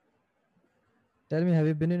Tell me, have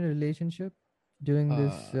you been in a relationship during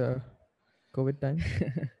this Uh, COVID times?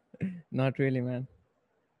 Not really, man.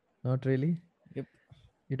 Not really. Yep.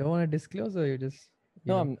 You don't want to disclose, or you just,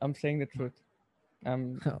 you No, know, I'm saying the truth.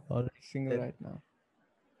 I'm all right single then. right now.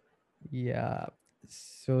 Yeah.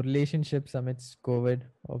 So relationships amidst COVID,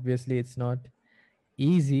 obviously, it's not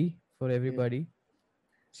easy for Yeah. everybody.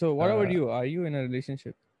 So what about Uh, you? Are you in a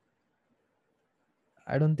relationship?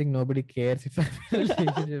 I don't think nobody cares if I'm in a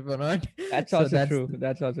relationship or not. That's So also that's true.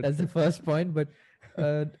 That's also that's the true. first point. But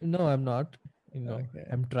no, I'm not. Okay.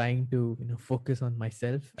 I'm trying to focus on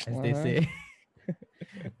myself, as they Uh-huh. say.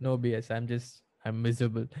 No BS. I'm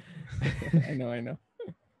miserable. I know, I know.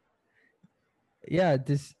 Yeah,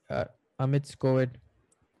 this amidst COVID,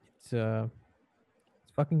 it's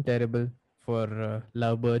fucking terrible for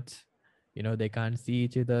lovebirds. They can't see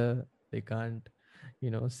each other. They can't,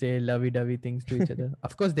 say lovey-dovey things to each other.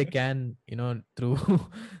 Of course, they can, through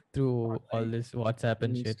through all Online this WhatsApp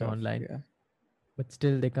and and shit stuff. online. Yeah. But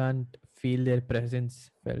still, they can't feel their presence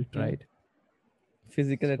felt, Hmm. right?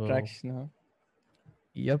 Physical So, attraction, huh?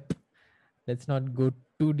 yep. Let's not go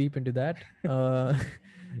too deep into that.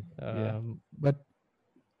 Yeah. But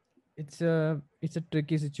it's a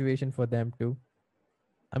tricky situation for them too.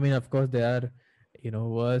 I mean, of course, there are,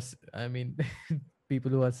 worse. I mean,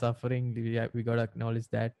 people who are suffering. We gotta acknowledge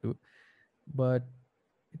that too. But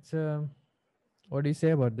it's what do you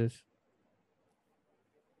say about this?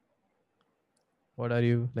 What are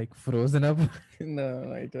you like frozen up?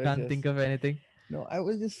 No, it was Can't just think of anything. no. I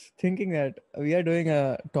was just thinking that we are doing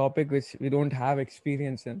a topic which we don't have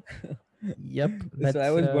experience in. Yep, So I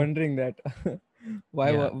that's was wondering that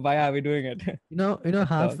why yeah. why are we doing it? That's all.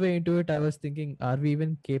 Halfway into it, I was thinking, are we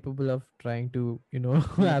even capable of trying to,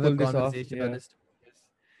 have a Pull this off. conversation on Yeah. this? Yes.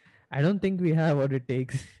 I don't think we have what it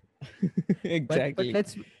takes. but Exactly.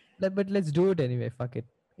 let's do it anyway. Fuck it.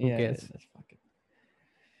 Who Yeah, yeah, cares? that's fucking.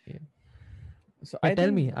 Yeah. So Yeah, I tell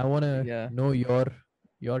think, me. I wanna yeah, know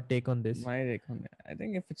your take on this. my take on it. I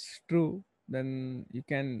think if it's true, then you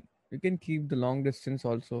can keep the long distance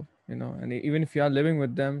also, and even if you are living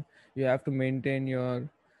with them, you have to maintain your,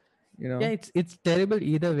 you Yeah, know, it's terrible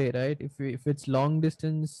either way, right? If it's long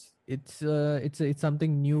distance, it's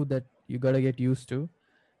something new that you gotta get used to.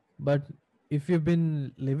 But if you've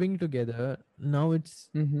been living together, now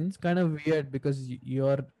mm-hmm. it's kind of weird because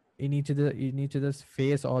you're in each other's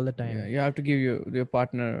face all the Yeah, time. you have to give your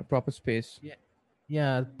partner proper space. Yeah,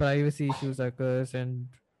 yeah, privacy issues occurs, and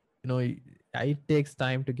you know y- it takes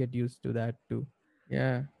time to get used to that too.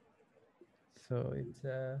 Yeah. So it's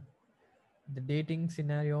the dating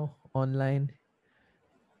scenario online.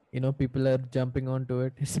 People are jumping onto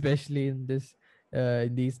it, especially in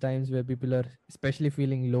these times where people are especially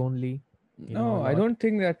feeling lonely. A No, I lot. don't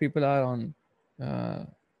think that people are on, uh,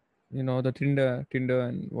 the Tinder,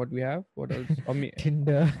 and what we have. What else?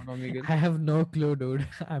 Tinder. Not Omegle. I have no clue, dude.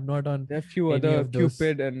 I'm not on There are few any other of those.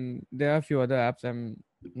 Cupid, and there are a few other apps I'm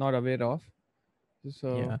not aware of.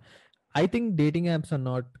 So. Yeah, I think dating apps are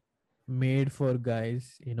not made for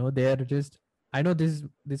guys. They are just. I know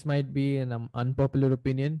this might be an unpopular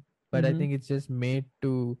opinion, but I Mm-hmm. think it's just made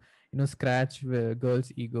to scratch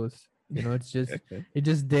girls' egos. It's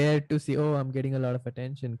just there to see. Oh, I'm getting a lot of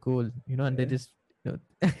attention. Cool. And they Yeah. just.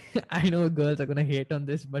 I know girls are gonna hate on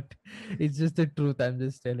this, but it's just the truth. I'm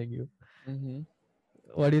just telling you. Mm-hmm.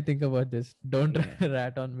 What do you think about this? Don't Yeah.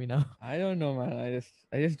 rat on me now. I don't know, man.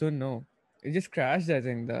 I just don't know. It just crashed, I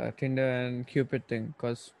think, the Tinder and Cupid thing,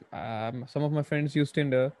 because some of my friends use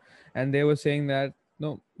Tinder, and they were saying that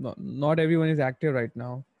no, not everyone is active right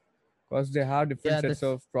now, because they have different Yeah, sets that's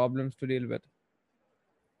of problems to deal with.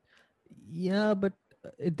 yeah, but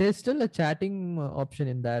there's still a chatting option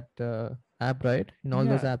in that app, right? In all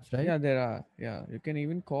those Yeah, apps, right? yeah, there are. Yeah, you can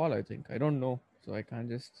even call. I think I don't know, so I can't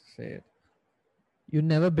just say it. You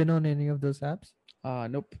never been on any of those apps?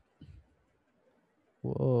 Nope.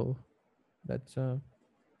 Whoa, that's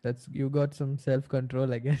that's you got some self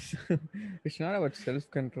control, I guess. It's not about self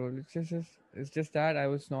control. It's just that I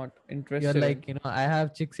was not You're interested in. like, I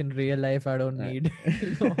have chicks in real life. I don't Uh, need,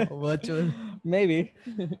 virtual. Maybe.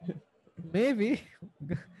 Maybe.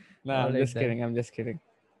 No, All I'm right just then. kidding. I'm just kidding.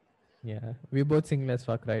 Yeah, we both single as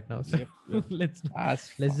fuck right now, so Yep, yep. let's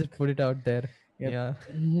As let's just fuck. put it out there. Yep. Yeah,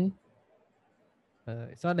 Hmm.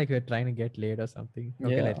 it's not like we're trying to get laid or something.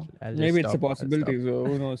 Okay, Yeah. I'll just Maybe it's a stop. I'll stop. possibility. So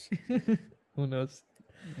who knows? Who knows?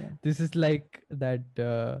 Yeah. This is like that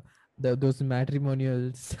those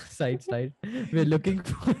matrimonial sites, right? We're looking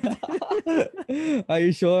for. Are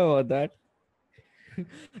you sure about that?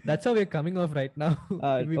 That's how we're coming off right now. We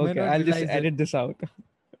might Okay. not I'll just realize it. edit this out.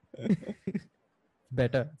 It's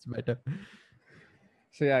better. It's better.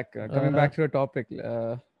 So yeah, coming Uh, back to the topic.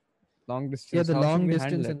 long Yeah, distance, the how should long we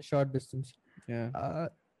handle distance it? and short distance. Yeah. uh,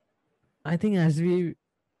 I think as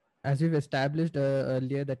we've established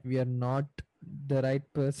earlier that we are not the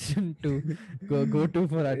right person to go to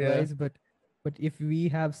for Yeah. advice, but if we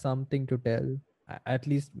have something to tell, at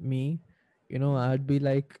least me, I'd be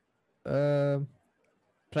like, uh,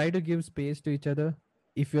 try to give space to each other.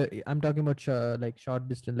 If you're I'm talking about like short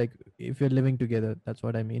distance, like if you're living together, that's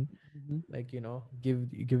what I mean. Hmm. Like,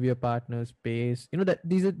 give your partner space, that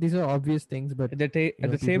these are obvious things, but At the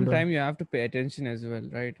people same don't. time, you have to pay attention as well,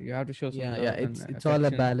 right? You have to show some Yeah, love and it's all a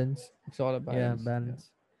affection. balance. It's all a Yeah, balance. Yeah.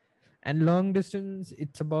 balance. And long distance,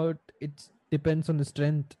 it depends on the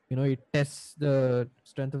strength. It tests the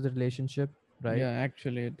strength of the relationship, right? Yeah,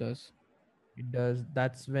 actually, it does. It does.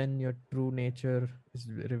 That's when your true nature is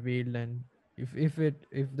revealed. And if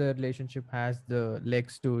the relationship has the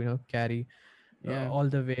legs to carry Yeah. all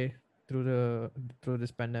the way through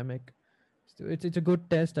this pandemic. So it's a good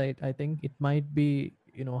test. I think it might be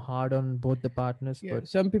hard on both the partners, Yeah. but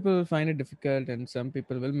Some people will find it difficult and some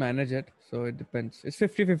people will manage it. So it depends. It's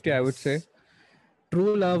 50-50, I would say. yes,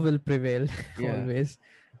 true love will prevail Yeah. always.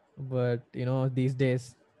 But these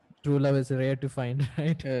days, true love is rare to find.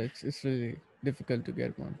 Right? Yeah, it's really difficult to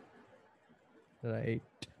get one. Right.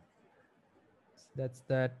 That's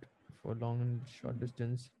that for long and short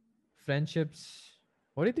distance friendships.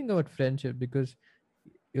 What do you think about friendship? Because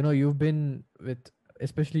you've been with,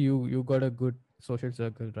 especially you got a good social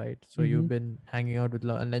circle, right? So Mm-hmm. you've been hanging out with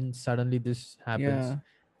and then suddenly this happens, Yeah.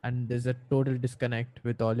 and there's a total disconnect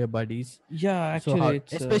with all your buddies. Yeah, So actually, how,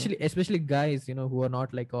 it's especially guys, who are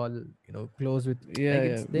not like all close with, yeah, like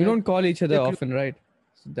yeah. it's We don't call each other they're often, right?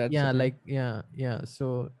 So that's the yeah, thing. like yeah,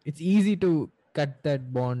 so it's easy to cut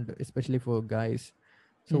that bond, especially for guys.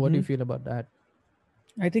 So what do Mm-hmm. you feel about that?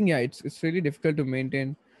 I think yeah, it's really difficult to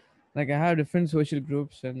maintain. Like I have different social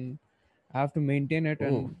groups and I have to maintain it, Oh,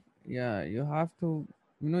 and yeah, you have to,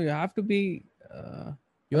 you have to be a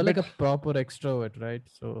you're like bit. a proper extrovert, right?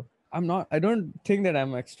 So I'm not. I don't think that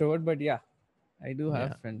I'm extrovert, but yeah, I do have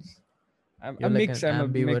yeah, friends. I'm a you're like mix. an I'm a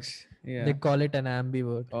ambivert. mix. They Yeah. call it an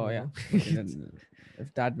ambivert, Oh yeah. Okay. Then,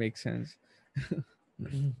 if that makes sense.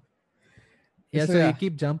 Mhm. Yeah, So so you yeah,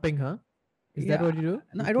 keep jumping, huh? Is that yeah. what you do?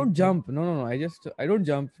 No, You I keep don't jump. jump. No, no, no. I don't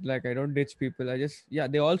jump. Like I don't ditch people. I just yeah.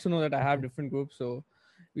 They also know that I have Okay. different groups, so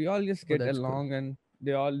we all just Oh, get that's good. along and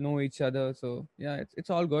they all know each other. So yeah, it's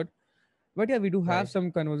all good. But yeah, we do have Right.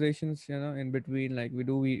 some conversations, in between. Like we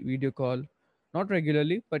do video call, not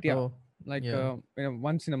regularly, but yeah, Oh, like yeah.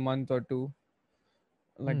 once in a month or two,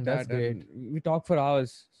 like That's that, great. and we talk for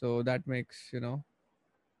hours. So that makes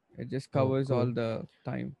it just Oh, covers all cool. the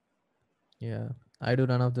time. Yeah, I do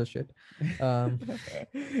none of this shit. Um,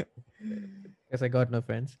 because I got no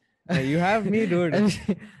friends. You have me, dude. And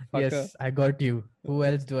Fucker. yes, I got you. Who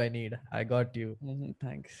else do I need? I got you.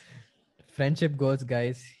 Thanks. Friendship goals,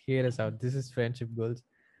 guys. Hear us out. This is friendship goals.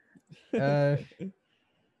 Uh,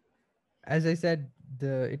 as I said,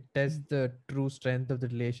 it tests the true strength of the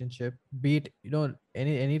relationship. Be it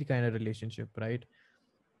any kind of relationship, right?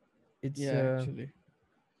 It's Yeah, uh, actually.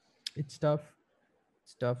 it's tough.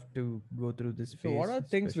 It's tough to go through this So, what phase, are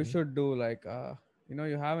things we especially. should do? Like,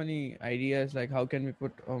 you have any ideas? Like, how can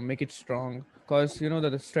we make it strong? Because you know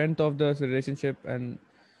that the strength of the relationship and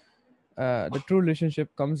the true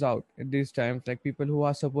relationship comes out at these times. Like people who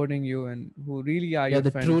are supporting you and who really are Yeah, your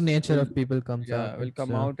the true friends nature of people comes out. will It's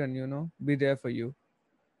come out and be there for you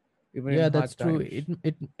even in Yeah, hard that's true. times.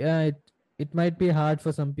 It might be hard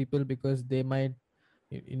for some people because they might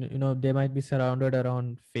they might be surrounded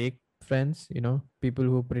around fake friends, people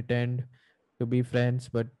who pretend to be friends,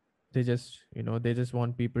 but they just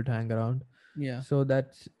want people to hang around. Yeah. So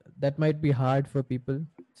that might be hard for people,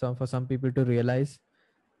 for some people to realize.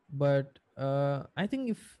 But I think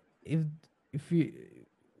if we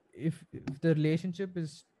if the relationship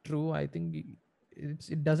is true, I think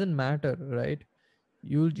it doesn't matter, right?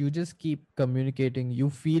 You just keep communicating. You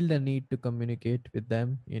feel the need to communicate with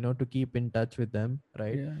them, to keep in touch with them,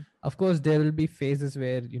 right? Yeah. Of course there will be phases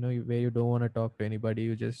where where you don't want to talk to anybody.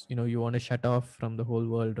 You just you want to shut off from the whole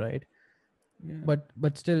world, right? Yeah.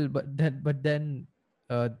 But still,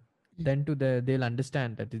 uh then they'll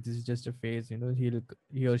understand that this is just a phase.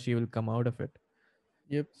 He or she will come out of it.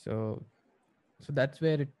 Yep. So that's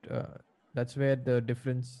where the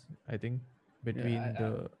difference, I think, between Yeah.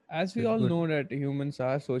 the As we the all good. know that humans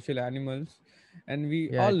are social animals and we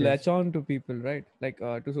Yeah, all it is. latch on to people, right? Like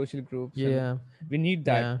to social groups, and Yeah, we need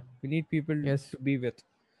that. yeah. We need people Yes. to be with.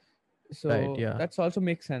 Right, So yeah. that's also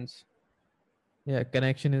makes sense. Yeah,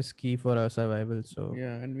 connection is key for our survival. So,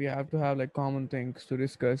 Yeah, and we have to have like common things to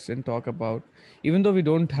discuss and talk about, even though we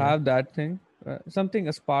don't yeah, have that thing. Something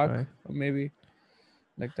a spark, right. maybe.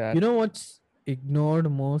 like that. You know what's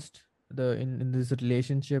ignored most in this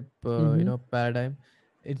relationship Mm-hmm. paradigm?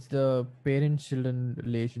 It's the parent children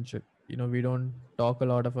relationship. We don't talk a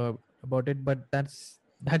lot about it, but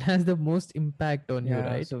that has the most impact on you, Yeah,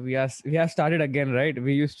 right? so we have started again, right?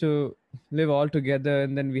 We used to live all together,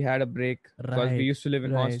 and then we had a break because we Right, used to live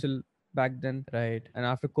in right, hostel back then, right. and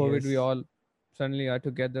after COVID, we Yes. all suddenly are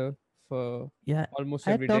together for Yeah, almost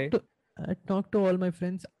I every talked day. to I talked to all my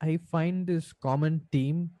friends. I find this common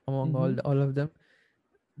theme among Mm-hmm. all of them.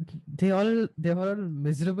 They are all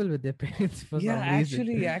miserable with their parents for Yeah, some reason.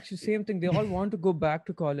 actually, same thing. They all want to go back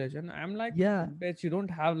to college, and I'm like, Yeah. bitch, you don't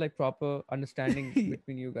have like proper understanding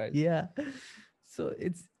between you guys. Yeah. So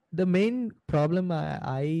it's the main problem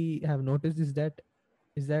I have noticed is that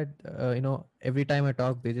every time I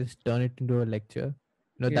talk they just turn it into a lecture.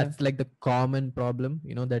 Yeah, That's like the common problem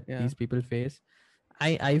that yeah, these people face.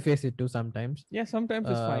 I face it too sometimes. yeah. Sometimes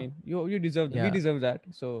it's uh fine. You deserve we yeah. deserve that,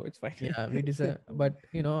 so it's fine. Yeah, we deserve, but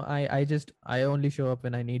I only show up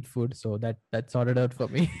when I need food, so that sorted out for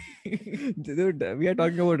me. Dude, we are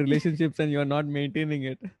talking about relationships, and you're not maintaining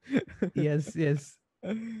it. Yes, yes.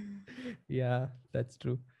 Yeah, that's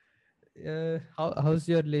true. How's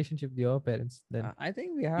your relationship with your parents then? I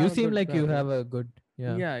think we You have a seem good like you rapport. have a good,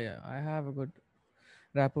 yeah. Yeah, yeah. I have a good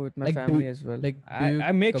rapport with my Like do family as well. like do I you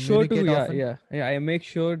I make sure to, communicate yeah, often? yeah, yeah. I make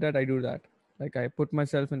sure that I do that. Like I put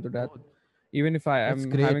myself into that, Oh, even if I that's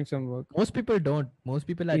am great. having some work. Most people don't. Most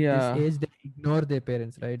people at this Yeah. age they ignore their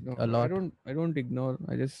parents, right? No, A I lot. don't. I don't ignore.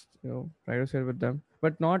 I just try to sit with them,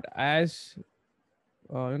 but not as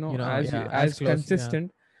Yeah, as as close. Yeah.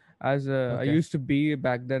 consistent as I Okay. used to be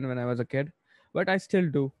back then when I was a kid. But I still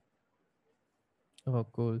do. Oh,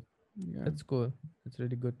 cool. Yeah. That's cool. It's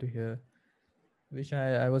really good to hear. Wish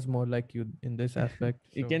I was more like you in this aspect.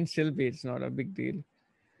 You So can still be. It's not a big deal.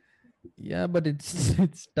 yeah, but it's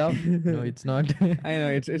it's tough. It's not I know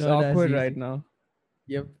it's not as awkward right easy. now.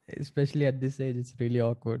 Yep, especially at this age, it's really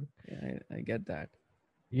awkward. Yeah, I get that.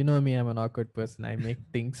 You know me, I'm an awkward person. I make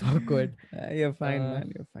things awkward. You're fine, Uh,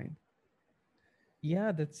 man. You're fine.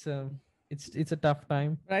 yeah, it's a tough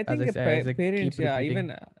time, But I as think as I parents, keep yeah, repeating.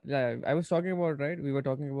 even yeah, I was talking about, right. We were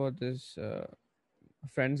talking about this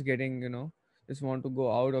friends getting, just want to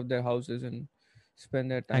go out of their houses and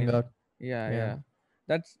spend their Hang time. out. Yeah, Yeah, yeah.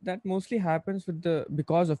 That mostly happens with the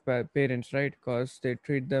because of parents, right? Because they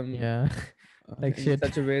treat them yeah, like in shit.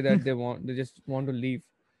 such a way that they just want to leave.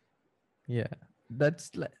 Yeah,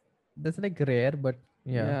 that's like rare, but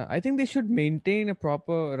yeah. Yeah, I think they should maintain a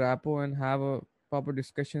proper rapport and have a proper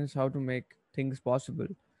discussions how to make things possible.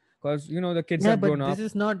 Because the kids Yeah, have but grown up.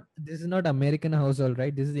 this is not American household,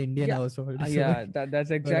 right? This is Indian Yeah, household. So yeah, that's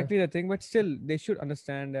gotta, exactly the thing. But still, they should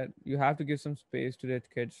understand that you have to give some space to their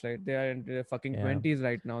kids, right? They are in their fucking yeah. 20s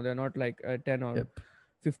right now. They're not like 10 or Yep.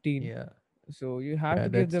 15. Yeah. So you have Yeah, to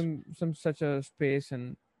give that's them some such a space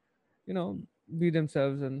and you know be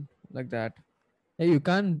themselves and like that. yeah, you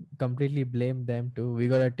can't completely blame them too. We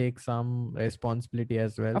gotta take some responsibility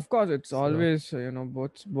as well. Of course, it's So always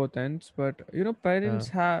both ends, but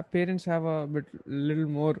uh, parents have a bit little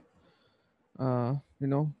more uh you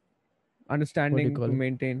know what do you understanding to call it?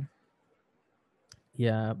 maintain.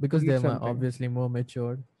 Yeah, because Need they're something. obviously more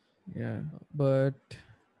matured. Yeah,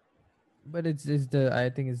 But it's the I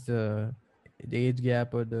think it's the age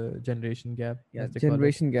gap or the generation gap yeah, as they call it.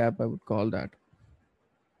 generation gap, I would call that.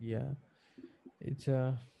 Yeah, it's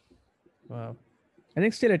wow. I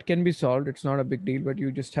think still it can be solved. It's not a big deal, but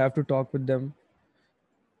you just have to talk with them.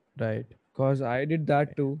 Right. Cause I did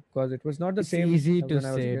that too. Cause it was not the It's same easy to when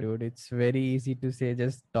I was a say, kid. dude. It's very easy to say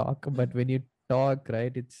just talk, but when you talk,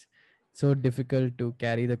 right, it's so difficult to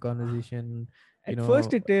carry the conversation, you At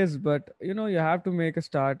first know. it is, but you have to make a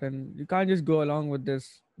start, and you can't just go along with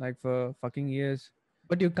this like for fucking years.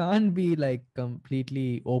 But you can't be like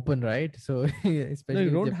completely open, right? So No, you especially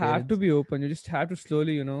with don't your have to parents. be open. You just have to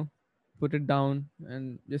slowly, put it down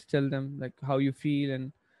and just tell them like how you feel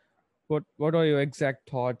and what are your exact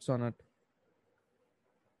thoughts on it.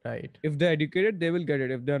 Right. If they're educated, they will get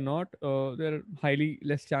it. If they're not, there are highly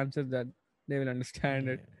less chances that they will understand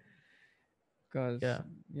it. Yeah, Cause yeah,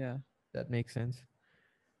 yeah, that makes sense.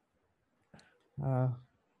 uh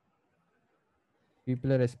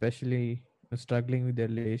People are especially struggling with their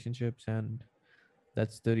relationships, and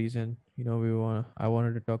that's the reason I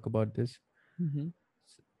wanted to talk about this. mm-hmm.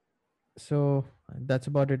 S- so that's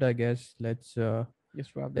about it, I guess.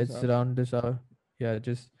 Just wrap this Let's up. round this out. Yeah,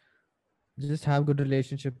 just have good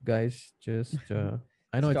relationship, guys. Just I know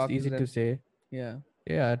Just it's talk to easy to them. say. Yeah,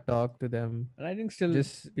 Yeah, talk to them. and I think still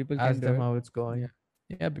Just people can ask do them it. how it's Yeah. going.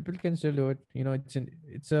 Yeah, people can still do it.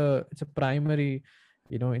 It's a primary.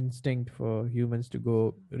 instinct for humans to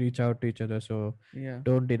go reach out to each other. So Yeah.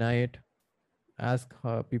 don't deny it. Ask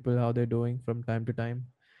people how they're doing from time to time.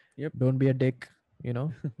 Yep. Don't be a dick.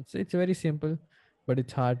 It's very simple, but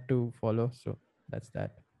it's hard to follow. So that's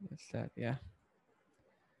that. That's that. Yeah.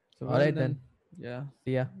 So All well right then. then. Yeah.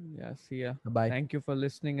 See ya. Yeah. See ya. Bye. Thank you for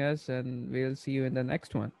listening us, and we'll see you in the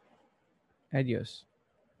next one. Adios.